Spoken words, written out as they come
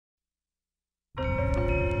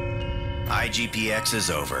IGPX is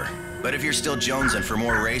over. But if you're still jonesing for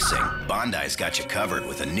more racing, Bondi's got you covered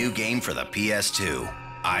with a new game for the PS2,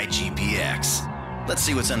 IGPX. Let's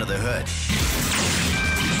see what's under the hood.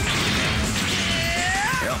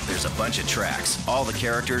 Well, there's a bunch of tracks, all the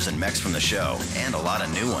characters and mechs from the show, and a lot of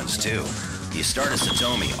new ones too. You start as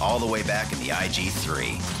Toonami all the way back in the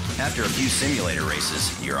IG3. After a few simulator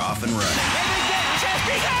races, you're off and running.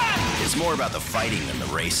 It's more about the fighting than the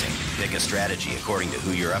racing. Pick a strategy according to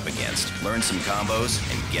who you're up against, learn some combos,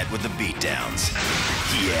 and get with the beatdowns.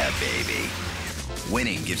 Yeah, baby.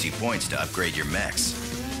 Winning gives you points to upgrade your mechs.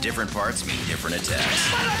 Different parts mean different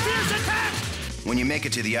attacks. When you make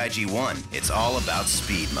it to the IG1, it's all about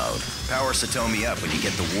speed mode. Power Satomi up when you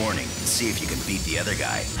get the warning and see if you can beat the other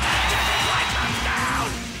guy.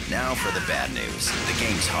 Now for the bad news. The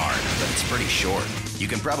game's hard, but it's pretty short. You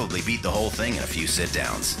can probably beat the whole thing in a few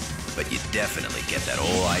sit-downs. But you definitely get that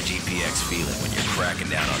old IGPX feeling when you're cracking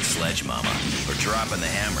down on Sledge Mama or dropping the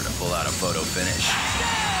hammer to pull out a photo finish.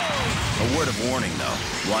 A word of warning, though.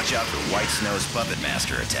 Watch out for White Snow's Puppet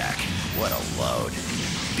Master attack. What a load.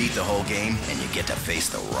 Beat the whole game, and you get to face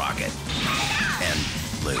the rocket. And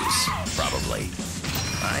lose, probably.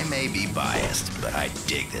 I may be biased, but I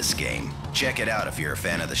dig this game. Check it out if you're a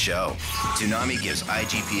fan of the show. Toonami gives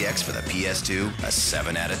IGPX for the PS2 a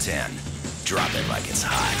 7 out of 10. Drop it like it's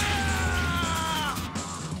hot.